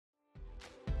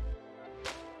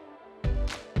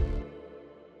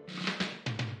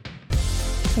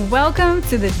Welcome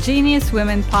to the Genius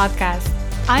Women podcast.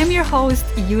 I'm your host,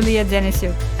 Yulia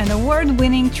Denisyuk, an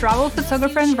award-winning travel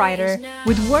photographer and writer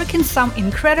with work in some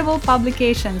incredible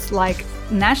publications like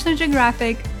National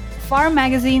Geographic, Farm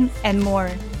Magazine, and more.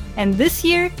 And this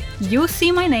year, you'll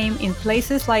see my name in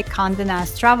places like Condé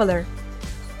Nast Traveler.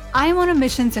 I'm on a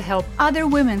mission to help other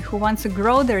women who want to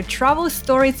grow their travel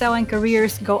storytelling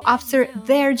careers go after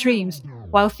their dreams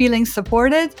while feeling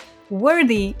supported,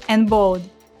 worthy, and bold.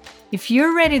 If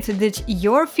you're ready to ditch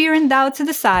your fear and doubt to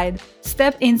the side,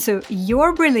 step into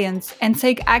your brilliance, and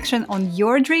take action on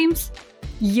your dreams,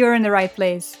 you're in the right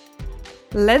place.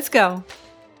 Let's go!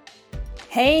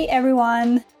 Hey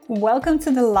everyone! Welcome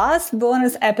to the last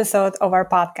bonus episode of our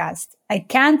podcast. I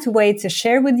can't wait to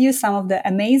share with you some of the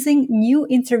amazing new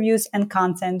interviews and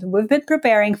content we've been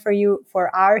preparing for you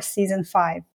for our Season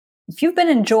 5. If you've been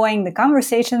enjoying the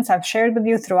conversations I've shared with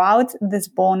you throughout this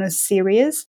bonus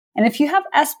series, and if you have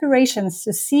aspirations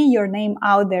to see your name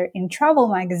out there in travel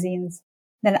magazines,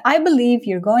 then I believe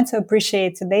you're going to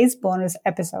appreciate today's bonus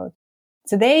episode.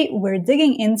 Today, we're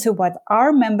digging into what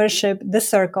our membership, The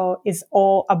Circle, is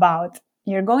all about.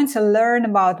 You're going to learn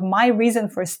about my reason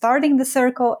for starting The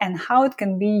Circle and how it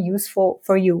can be useful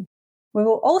for you. We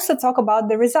will also talk about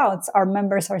the results our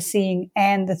members are seeing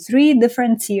and the 3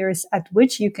 different tiers at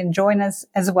which you can join us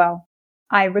as well.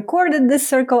 I recorded this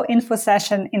Circle info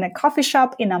session in a coffee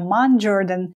shop in Amman,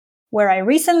 Jordan, where I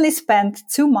recently spent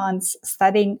 2 months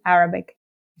studying Arabic.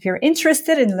 If you're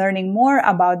interested in learning more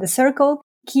about the Circle,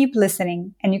 keep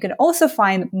listening. And you can also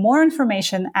find more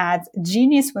information at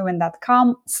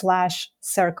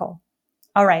geniuswomen.com/circle.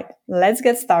 All right, let's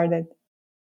get started.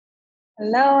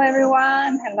 Hello,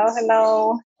 everyone.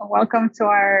 Hello. Welcome to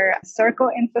our Circle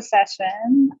info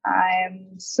session.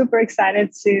 I'm super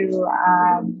excited to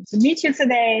meet you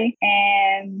today.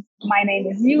 And my name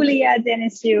is Yulia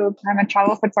Denisyuk. I'm a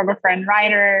travel photographer and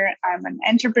writer. I'm an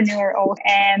entrepreneur.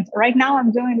 And right now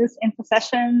I'm doing this info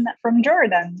session from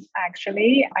Jordan,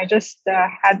 actually. I just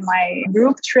had my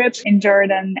group trip in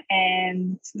Jordan,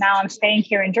 and now I'm staying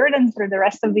here in Jordan for the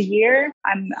rest of the year.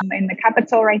 I'm in the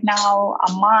capital right now,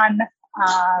 Amman.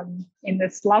 In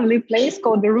this lovely place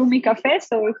called the Rumi Cafe.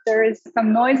 So if there is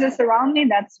some noises around me,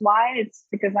 that's why. It's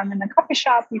because I'm in a coffee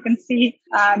shop. You can see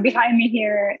behind me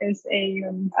here is a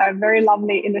very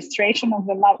lovely illustration of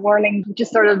the love whirling, which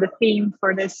is sort of the theme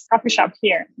for this coffee shop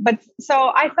here. But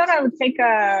so I thought I would take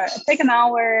an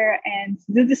hour and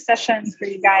do this session for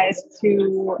you guys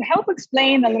to help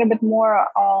explain a little bit more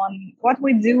on what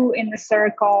we do in the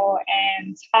Circle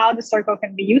and how the Circle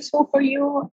can be useful for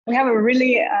you. We have a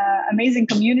really amazing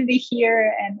community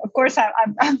here. And of course,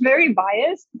 I'm very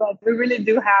biased, but we really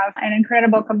do have an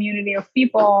incredible community of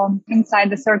people inside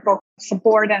the Circle,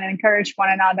 support and encourage one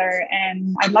another.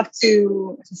 And I'd love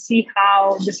to see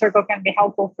how the Circle can be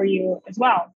helpful for you as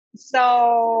well.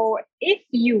 So if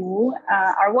you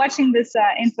are watching this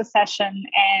info session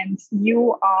and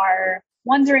you are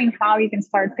wondering how you can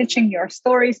start pitching your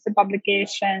stories to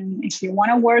publication, if you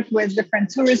want to work with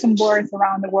different tourism boards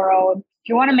around the world, if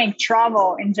you want to make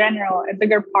travel in general a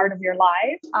bigger part of your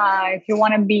life, if you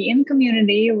want to be in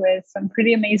community with some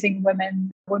pretty amazing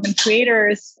women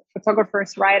creators,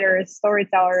 photographers, writers,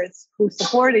 storytellers who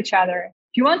support each other,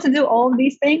 if you want to do all of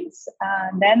these things,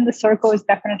 then the Circle is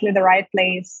definitely the right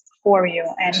place for you.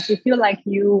 And if you feel like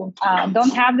you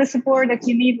don't have the support that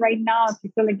you need right now, if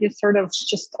you feel like you're sort of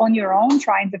just on your own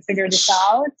trying to figure this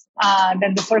out,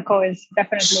 then the Circle is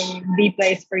definitely the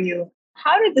place for you.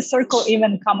 How did the Circle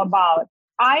even come about?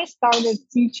 I started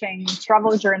teaching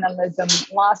travel journalism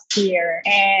last year,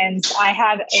 and I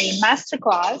had a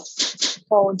masterclass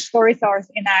called Storytellers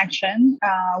in Action,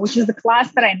 which is the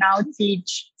class that I now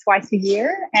teach twice a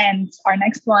year, and our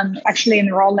next one actually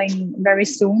enrolling very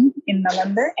soon in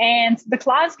November. And the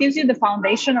class gives you the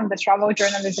foundation of the travel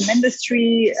journalism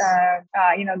industry,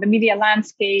 the media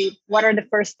landscape, what are the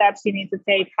first steps you need to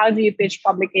take, how do you pitch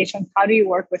publications, how do you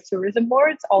work with tourism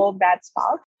boards, all of that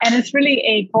stuff. And it's really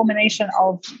a culmination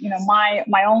of my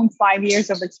own 5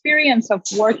 years of experience of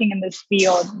working in this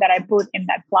field that I put in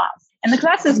that class. And the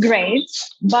class is great,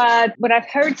 but what I've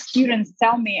heard students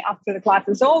tell me after the class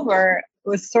is over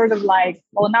was sort of like,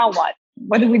 well, now what?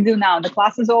 What do we do now? The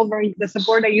class is over. The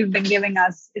support that you've been giving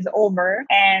us is over.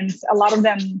 And a lot of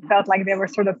them felt like they were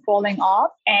sort of falling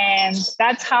off. And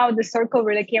that's how the Circle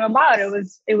really came about. It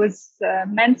was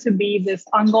meant to be this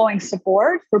ongoing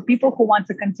support for people who want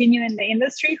to continue in the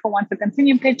industry, who want to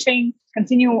continue pitching,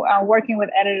 continue working with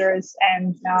editors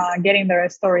and getting their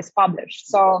stories published.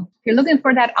 So if you're looking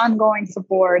for that ongoing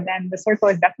support, then the Circle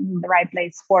is definitely the right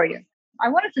place for you. I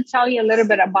wanted to tell you a little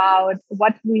bit about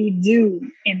what we do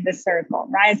in the Circle,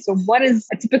 right? So what is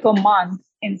a typical month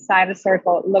inside a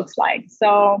circle looks like.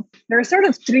 So there are sort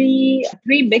of three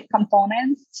big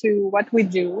components to what we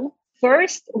do.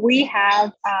 First, we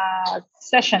have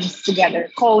sessions together,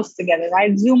 calls together,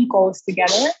 right? Zoom calls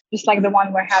together, just like the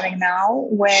one we're having now,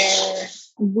 where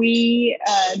we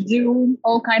do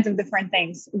all kinds of different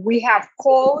things. We have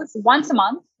calls once a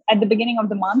month. At the beginning of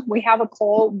the month, we have a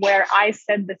call where I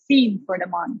set the theme for the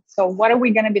month. So what are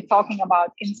we going to be talking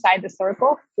about inside the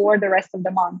circle for the rest of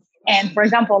the month? And for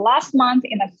example, last month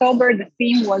in October, the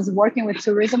theme was working with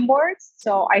tourism boards.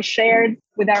 So I shared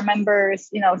with our members,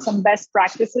 some best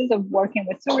practices of working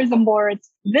with tourism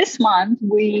boards. This month,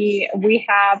 we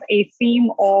have a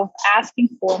theme of asking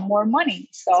for more money.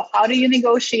 So how do you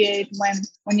negotiate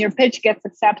when your pitch gets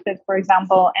accepted, for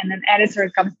example, and an editor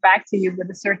comes back to you with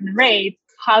a certain rate?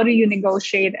 How do you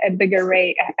negotiate a bigger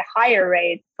rate, a higher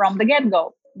rate from the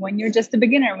get-go? When you're just a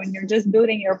beginner, when you're just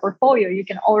building your portfolio, you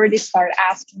can already start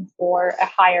asking for a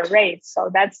higher rate. So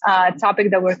that's a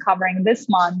topic that we're covering this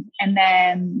month. And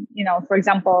then, for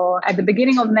example, at the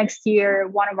beginning of next year,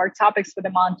 one of our topics for the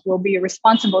month will be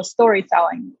responsible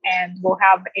storytelling. And we'll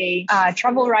have a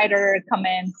travel writer come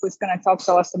in who's going to talk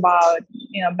to us about,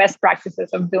 best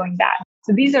practices of doing that.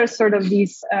 So these are sort of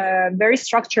these very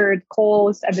structured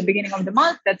calls at the beginning of the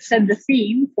month that set the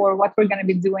theme for what we're going to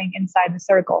be doing inside the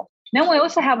circle. Then we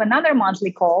also have another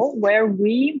monthly call where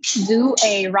we do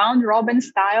a round robin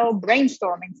style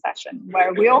brainstorming session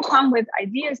where we all come with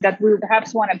ideas that we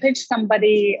perhaps want to pitch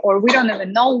somebody, or we don't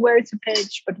even know where to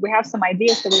pitch, but we have some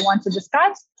ideas that we want to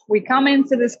discuss. We come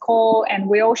into this call and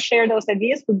we all share those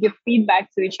ideas. We give feedback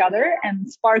to each other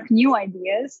and spark new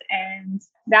ideas. And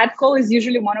that call is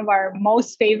usually one of our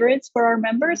most favorites for our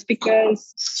members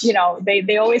because,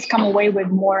 they always come away with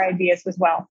more ideas as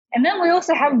well. And then we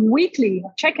also have weekly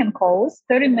check-in calls,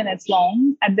 30 minutes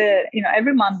long. At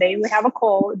every Monday we have a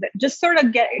call that just sort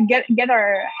of get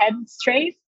our head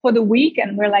straight for the week,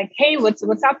 and we're like, hey, what's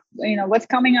up? What's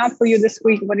coming up for you this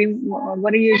week? What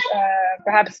are you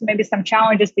perhaps maybe some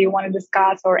challenges that you want to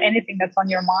discuss or anything that's on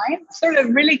your mind? Sort of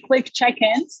really quick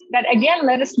check-ins that again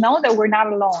let us know that we're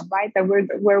not alone, right? That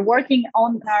we're working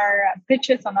on our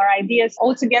pitches, on our ideas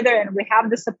all together, and we have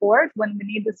the support when we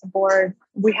need the support.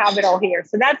 We have it all here.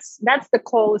 So that's the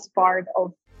close part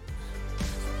of.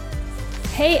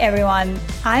 Hey everyone,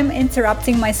 I'm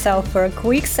interrupting myself for a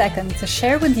quick second to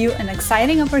share with you an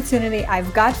exciting opportunity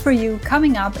I've got for you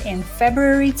coming up in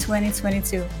February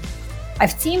 2022.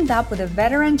 I've teamed up with a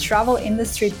veteran travel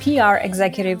industry PR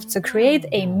executive to create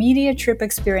a media trip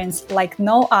experience like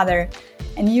no other,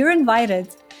 and you're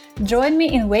invited. Join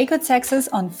me in Waco, Texas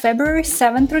on February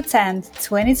 7th through 10th,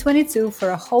 2022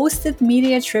 for a hosted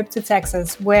media trip to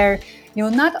Texas where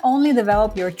you'll not only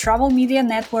develop your travel media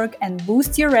network and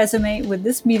boost your resume with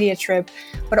this media trip,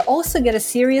 but also get a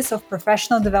series of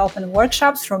professional development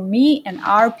workshops from me and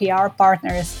our PR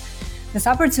partners. This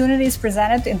opportunity is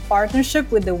presented in partnership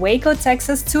with the Waco,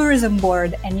 Texas Tourism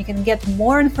Board, and you can get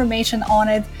more information on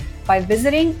it by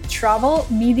visiting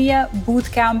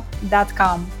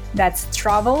travelmediabootcamp.com. That's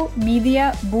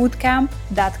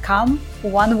travelmediabootcamp.com,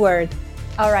 one word.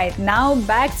 All right, now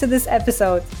back to this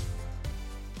episode.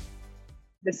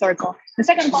 The circle. The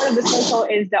second part of the circle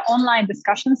is the online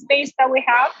discussion space that we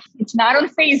have. It's not on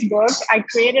Facebook. I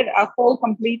created a whole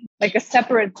complete, like a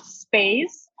separate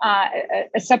space,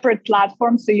 a separate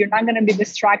platform. So you're not going to be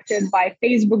distracted by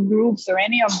Facebook groups or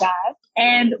any of that.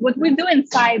 And what we do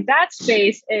inside that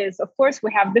space is, of course,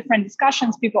 we have different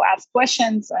discussions. People ask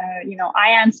questions. I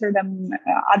answer them.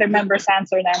 Other members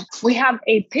answer them. We have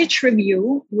a pitch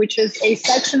review, which is a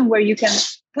section where you can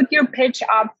put your pitch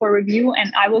up for review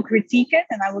and I will critique it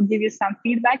and I will give you some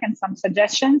feedback and some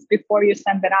suggestions before you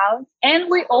send it out. And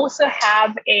we also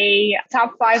have a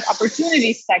top 5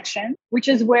 opportunities section, which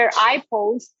is where I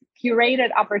post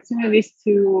curated opportunities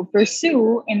to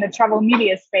pursue in the travel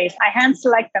media space. I hand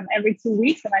select them every 2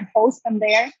 weeks and I post them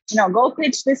there. Go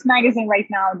pitch this magazine right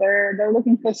now. They're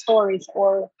looking for stories,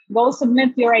 or go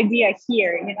submit your idea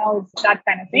here. It's that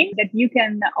kind of thing that you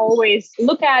can always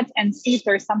look at and see if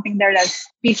there's something there that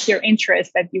piques your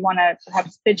interest, that you want to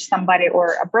perhaps pitch somebody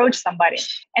or approach somebody.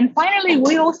 And finally,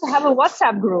 we also have a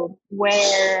WhatsApp group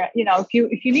where, if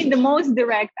you need the most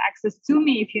direct access to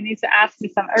me, if you need to ask me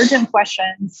some urgent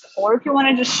questions, or if you want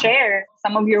to just share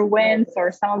some of your wins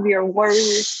or some of your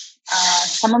worries,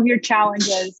 some of your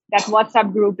challenges, that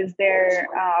WhatsApp group is there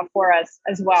for us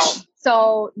as well.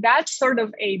 So that's sort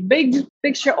of a big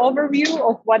picture overview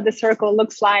of what the circle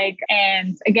looks like.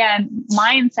 And again,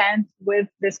 my intent with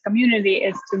this community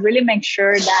is to really make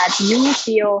sure that you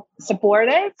feel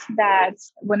supported, that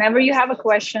whenever you have a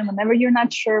question, whenever you're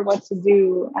not sure what to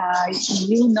do,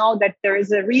 you know that there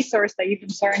is a resource that you can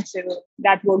turn to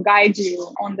that will guide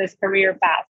you on this career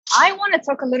path. I want to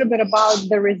talk a little bit about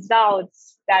the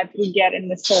results that we get in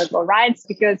the circle, right?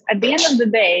 Because at the end of the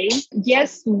day,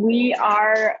 yes, we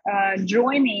are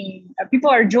people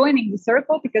are joining the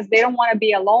circle because they don't want to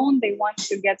be alone. They want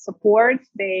to get support.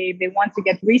 They want to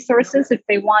get resources if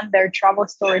they want their travel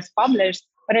stories published.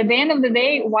 But at the end of the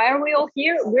day, why are we all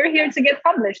here? We're here to get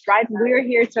published, right? We're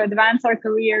here to advance our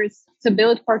careers, to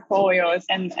build portfolios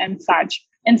and such.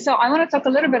 And so I want to talk a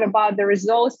little bit about the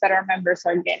results that our members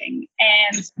are getting.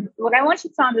 And what I want you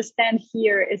to understand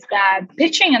here is that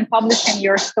pitching and publishing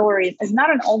your stories is not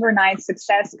an overnight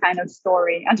success kind of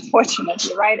story,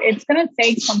 unfortunately, right? It's going to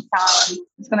take some time.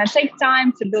 It's going to take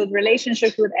time to build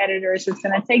relationships with editors. It's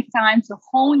going to take time to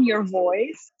hone your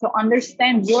voice, to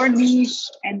understand your niche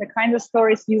and the kind of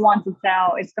stories you want to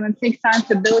tell. It's going to take time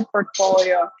to build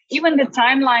portfolio. Even the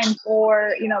timeline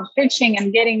for, pitching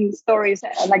and getting stories,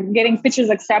 like getting pitches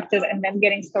accepted and then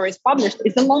getting stories published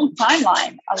is a long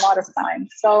timeline, a lot of time.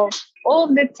 So all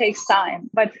of it takes time.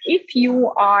 But if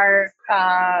you are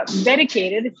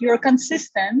dedicated, if you're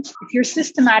consistent, if you're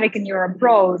systematic in your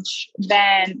approach,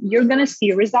 then you're going to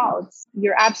see results.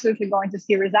 You're absolutely going to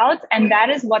see results. And that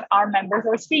is what our members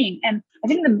are seeing. And I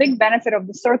think the big benefit of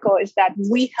the circle is that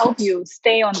we help you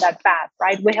stay on that path,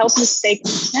 right? We help you stay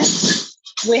consistent.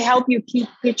 We help you keep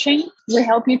pitching. We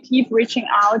help you keep reaching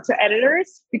out to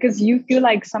editors because you feel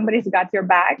like somebody's got your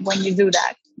back when you do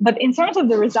that. But in terms of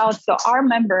the results, so our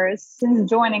members, since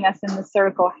joining us in the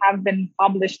circle, have been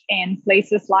published in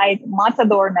places like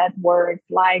Matador Network,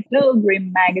 like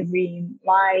Pilgrim Magazine,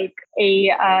 like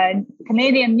a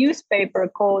Canadian newspaper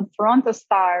called Toronto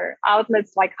Star,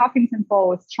 outlets like Huffington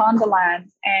Post,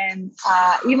 Shondaland, and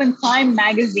even Time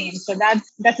Magazine. So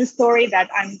that's a story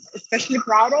that I'm especially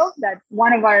proud of, that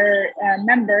one of our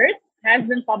members has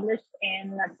been published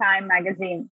in Time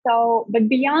Magazine. So, but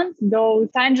beyond those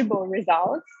tangible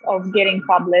results of getting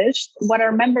published, what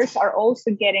our members are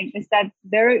also getting is that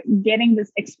they're getting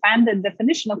this expanded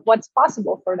definition of what's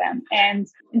possible for them. And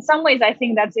in some ways, I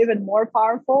think that's even more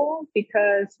powerful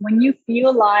because when you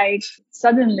feel like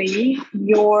suddenly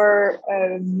your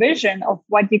vision of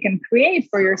what you can create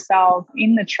for yourself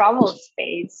in the travel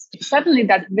space, suddenly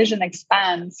that vision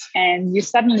expands and you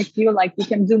suddenly feel like you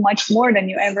can do much more than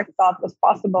you ever thought was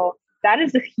possible. That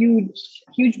is a huge,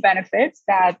 huge benefit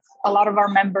that a lot of our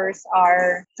members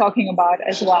are talking about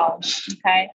as well.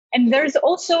 Okay. And there's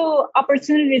also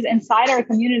opportunities inside our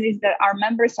communities that our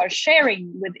members are sharing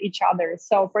with each other.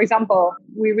 So, for example,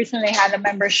 we recently had a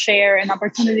member share an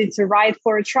opportunity to write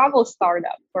for a travel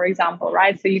startup, for example,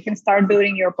 right? So you can start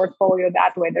building your portfolio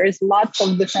that way. There's lots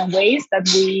of different ways that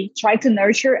we try to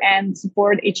nurture and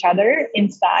support each other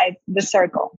inside the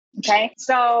circle. Okay,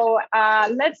 so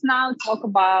let's now talk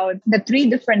about the 3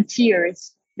 different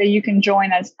tiers that you can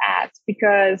join us at.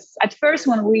 Because at first,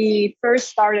 when we first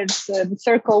started the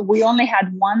circle, we only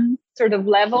had one sort of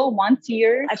level, one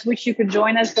tier at which you could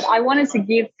join us. But I wanted to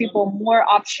give people more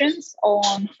options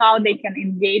on how they can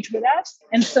engage with us.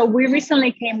 And so we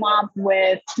recently came up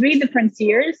with 3 different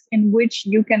tiers in which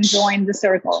you can join the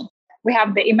circle. We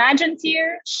have the Imagine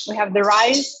tier, we have the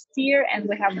Rise tier, and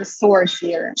we have the Soar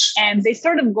tier. And they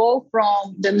sort of go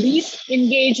from the least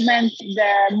engagement,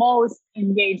 the most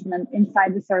engagement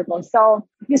inside the circle. So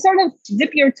if you sort of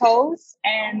dip your toes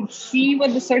and see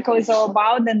what the circle is all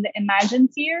about, then the Imagine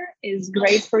tier is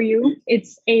great for you.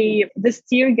 This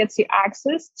tier gets you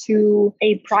access to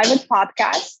a private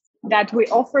podcast that we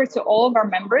offer to all of our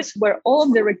members, where all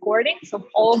of the recordings of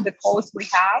all of the calls we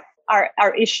have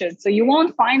are issued. So you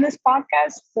won't find this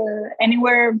podcast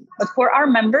anywhere, but for our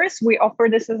members, we offer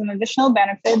this as an additional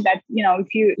benefit that, if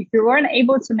you weren't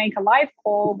able to make a live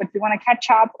call, but you want to catch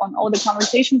up on all the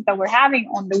conversations that we're having,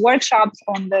 on the workshops,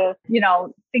 on the,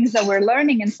 things that we're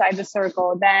learning inside the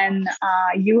circle, then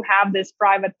you have this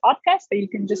private podcast that you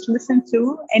can just listen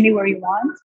to anywhere you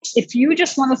want. If you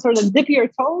just want to sort of dip your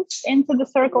toes into the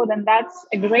circle, then that's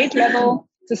a great level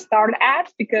to start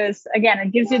at, because again,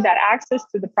 it gives you that access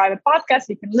to the private podcast.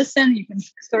 You can listen, you can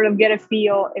sort of get a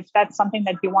feel if that's something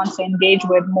that you want to engage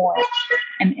with more.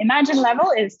 And Imagine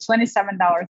level is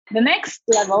 $27. The next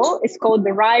level is called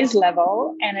the Rise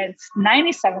level, and it's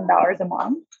 $97 a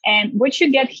month. And what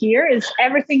you get here is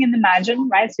everything in Imagine,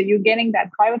 right? So you're getting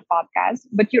that private podcast,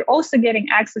 but you're also getting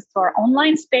access to our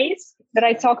online space that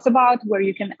I talked about, where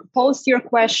you can post your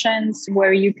questions,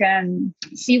 where you can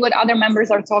see what other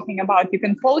members are talking about. You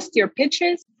can post your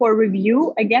pitches for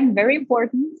review. Again, very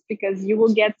important, because you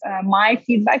will get my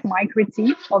feedback, my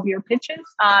critique of your pitches.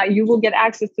 You will get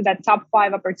access to that top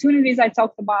 5 opportunities I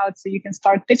talked about, so you can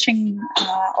start pitching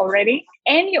already.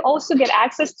 And you also get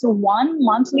access to one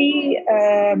monthly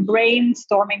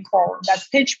brainstorming call. That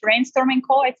pitch brainstorming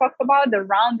call I talked about, the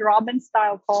round robin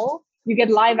style call. You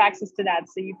get live access to that.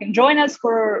 So you can join us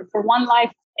for one live,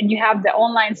 and you have the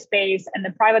online space and the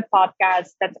private podcast.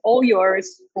 That's all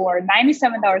yours for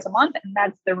 $97 a month. And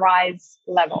that's the Rise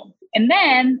level. And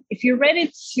then if you're ready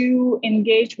to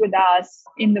engage with us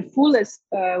in the fullest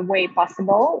way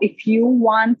possible, if you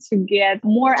want to get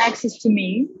more access to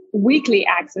me, weekly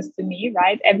access to me,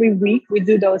 right? Every week we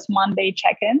do those Monday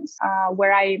check-ins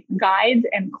where I guide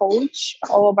and coach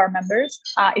all of our members.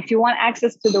 If you want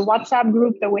access to the WhatsApp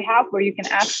group that we have, where you can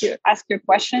ask your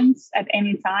questions at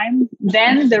any time,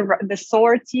 then the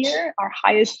SOAR tier, our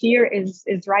highest tier, is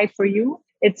right for you.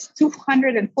 It's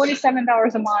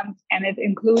 $247 a month, and it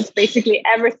includes basically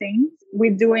everything we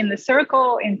do in the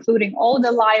circle, including all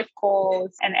the live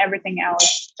calls and everything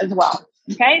else as well.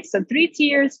 Okay, so 3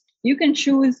 tiers. You can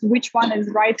choose which one is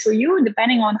right for you,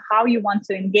 depending on how you want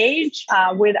to engage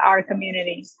with our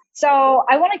community. So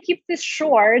I want to keep this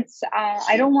short.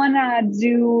 I don't want to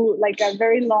do like a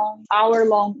very long,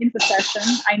 hour-long info session.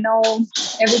 I know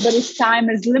everybody's time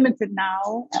is limited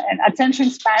now, and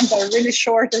attention spans are really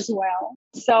short as well.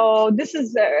 So this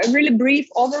is a really brief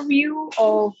overview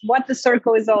of what the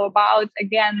circle is all about.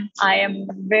 Again, I am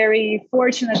very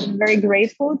fortunate and very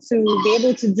grateful to be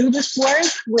able to do this work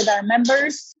with our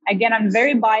members. Again, I'm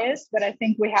very biased, but I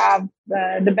think we have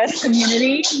the best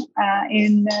community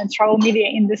in the travel media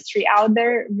industry out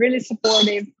there. Really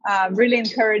supportive, really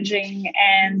encouraging,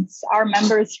 and our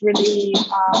members really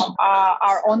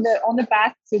are on the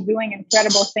path to doing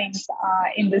incredible things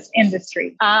in this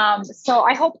industry. So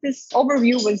I hope this overview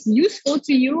was useful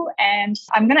to you, and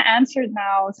I'm going to answer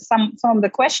now some of the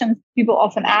questions people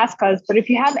often ask us. But if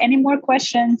you have any more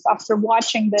questions after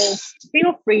watching this,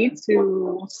 feel free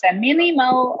to send me an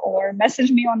email or message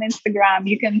me on Instagram.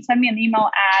 You can send me an email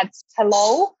at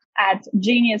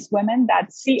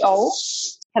hello@geniuswomen.co,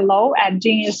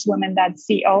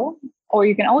 hello@geniuswomen.co. Or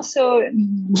you can also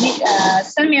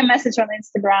send me a message on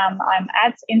Instagram. I'm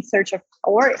at In Search of,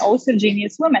 or also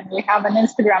Genius Women. We have an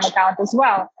Instagram account as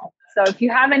well. So if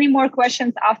you have any more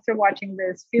questions after watching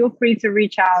this, feel free to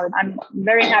reach out. I'm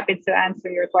very happy to answer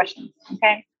your questions.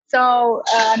 Okay. So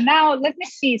now let me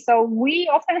see. So we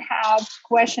often have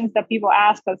questions that people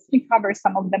ask us. We cover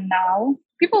some of them now.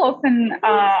 People often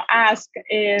ask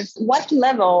is what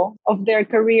level of their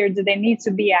career do they need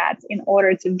to be at in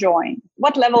order to join?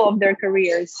 What level of their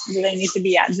careers do they need to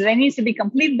be at? Do they need to be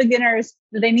complete beginners?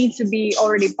 Do they need to be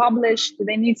already published? Do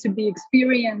they need to be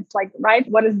experienced? Like, right?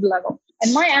 What is the level?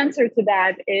 And my answer to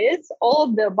that is all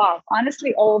of the above.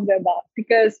 Honestly, all of the above.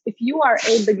 Because if you are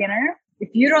a beginner, if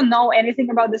you don't know anything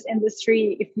about this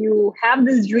industry, if you have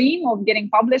this dream of getting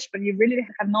published, but you really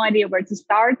have no idea where to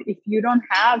start, if you don't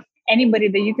have anybody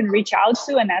that you can reach out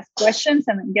to and ask questions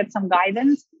and get some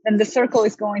guidance, then the circle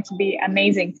is going to be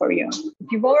amazing for you.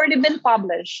 If you've already been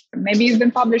published, maybe you've been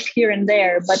published here and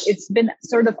there, but it's been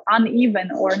sort of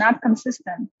uneven or not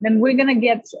consistent, then we're going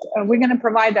to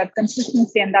provide that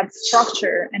consistency and that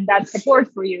structure and that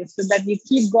support for you so that you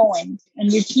keep going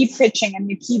and you keep pitching and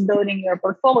you keep building your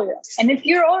portfolio. And if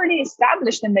you're already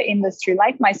established in the industry,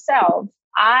 like myself,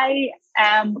 I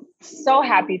am so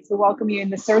happy to welcome you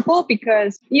in the circle,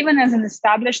 because even as an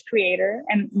established creator,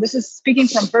 and this is speaking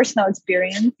from personal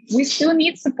experience, we still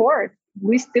need support.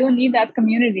 We still need that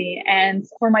community. And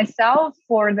for myself,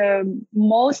 for the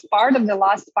most part of the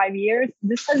last 5 years,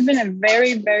 this has been a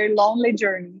very, very lonely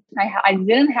journey. I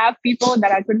didn't have people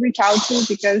that I could reach out to,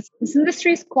 because this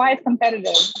industry is quite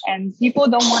competitive and people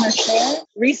don't want to share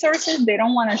resources. They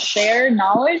don't want to share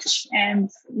knowledge.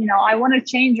 And, I want to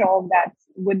change all of that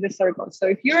with the circle. So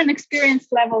if you're an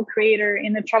experienced level creator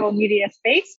in the travel media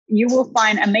space, you will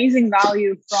find amazing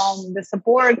value from the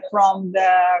support, from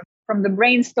the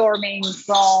brainstorming,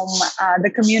 from the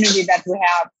community that we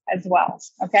have as well.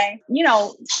 Okay.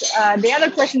 The other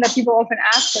question that people often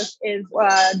ask us is,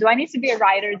 do I need to be a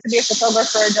writer, to be a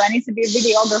photographer? Do I need to be a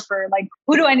videographer? Like,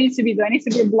 who do I need to be? Do I need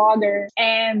to be a blogger?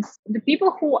 And the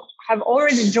people who have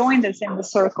already joined us in the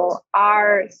circle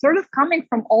are sort of coming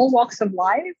from all walks of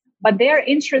life. but they're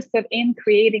interested in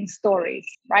creating stories,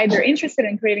 right? They're interested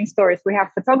in creating stories. We have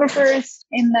photographers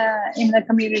in the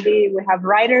community. We have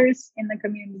writers in the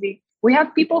community. We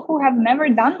have people who have never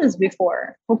done this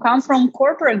before, who come from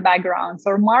corporate backgrounds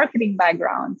or marketing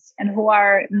backgrounds, and who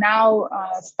are now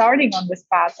starting on this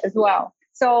path as well.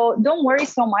 So don't worry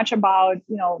so much about,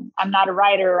 I'm not a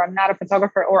writer, or I'm not a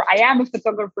photographer, or I am a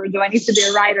photographer. Do I need to be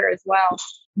a writer as well?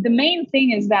 The main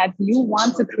thing is that you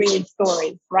want to create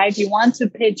stories, right? You want to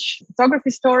pitch photography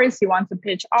stories. You want to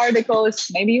pitch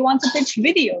articles. Maybe you want to pitch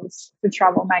videos to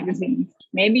travel magazines.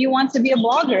 Maybe you want to be a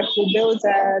blogger who builds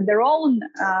their own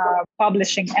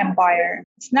publishing empire.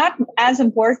 It's not as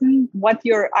important what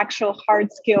your actual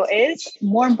hard skill is.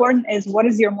 More important is what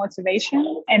is your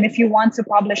motivation, and if you want to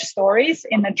publish stories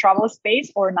in the travel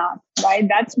space or not, right?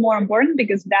 That's more important,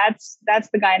 because that's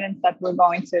the guidance that we're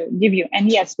going to give you.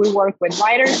 And yes, we work with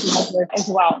writers as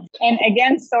well. And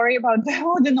again, sorry about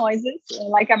all the noises.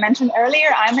 Like I mentioned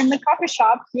earlier, I'm in the coffee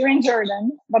shop here in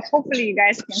Jordan, but hopefully you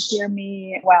guys can hear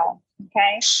me well.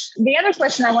 Okay. The other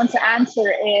question I want to answer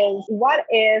is, what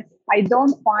if I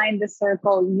don't find the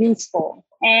circle useful?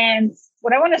 And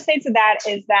what I want to say to that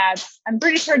is that I'm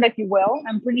pretty sure that you will.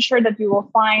 I'm pretty sure that you will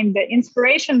find the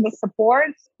inspiration, the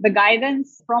support, the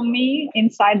guidance from me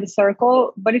inside the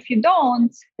circle. But if you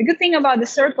don't, the good thing about the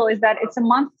circle is that it's a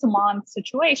month-to-month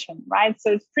situation, right?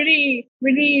 So it's pretty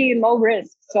low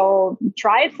risk. So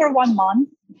try it for 1 month.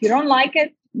 If you don't like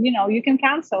it, you can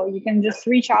cancel. You can just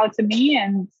reach out to me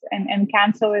and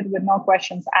cancel it with no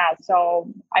questions asked. So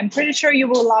I'm pretty sure you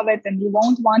will love it and you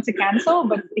won't want to cancel.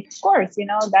 But of course,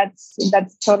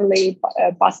 that's totally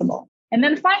possible. And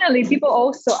then finally, people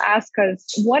also ask us,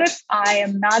 what if I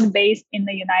am not based in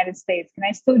the United States? Can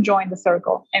I still join the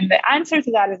circle? And the answer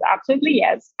to that is absolutely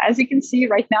yes. As you can see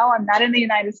right now, I'm not in the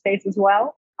United States as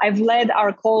well. I've led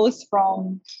our calls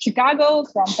from Chicago,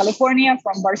 from California,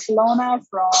 from Barcelona,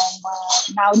 from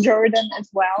now Jordan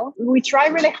as well. We try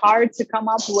really hard to come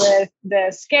up with the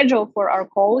schedule for our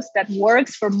calls that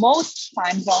works for most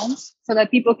time zones, so that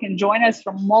people can join us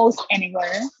from most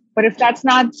anywhere. But if that's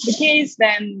not the case,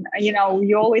 then, you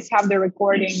always have the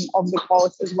recording of the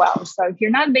calls as well. So if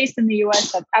you're not based in the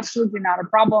US, that's absolutely not a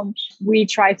problem. We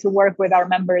try to work with our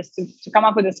members to come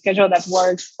up with a schedule that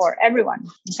works for everyone.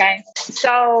 Okay.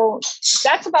 So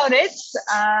that's about it.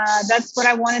 That's what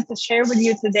I wanted to share with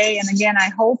you today. And again, I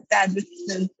hope that this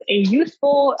is a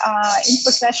useful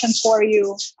info session for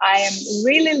you. I am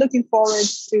really looking forward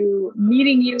to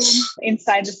meeting you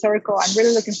inside the circle. I'm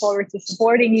really looking forward to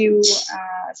supporting you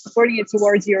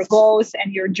towards your goals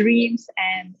and your dreams,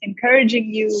 and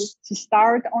encouraging you to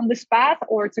start on this path,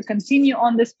 or to continue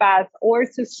on this path, or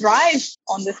to thrive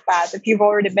on this path if you've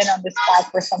already been on this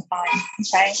path for some time.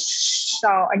 Okay.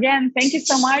 So again, thank you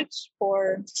so much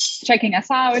for checking us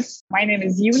out. My name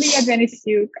is Yulia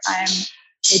Denisyuk. I'm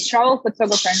a travel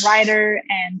photographer and writer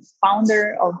and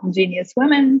founder of Genius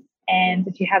Women. And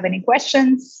if you have any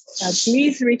questions,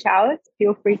 please reach out.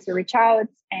 Feel free to reach out.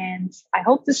 And I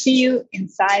hope to see you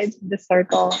inside the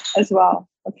circle as well.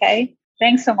 Okay.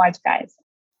 Thanks so much, guys.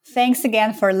 Thanks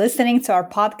again for listening to our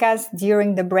podcast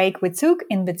during the break we took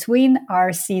in between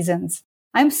our seasons.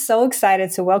 I'm so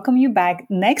excited to welcome you back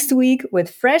next week with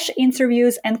fresh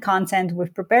interviews and content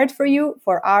we've prepared for you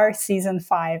for our season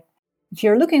 5. If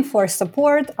you're looking for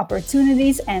support,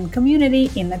 opportunities, and community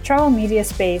in the travel media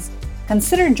space,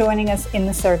 consider joining us in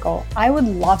the circle. I would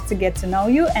love to get to know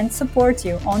you and support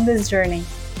you on this journey.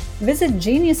 Visit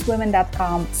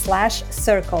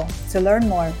geniuswomen.com/circle to learn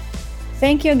more.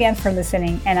 Thank you again for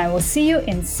listening, and I will see you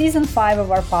in season 5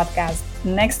 of our podcast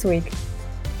next week.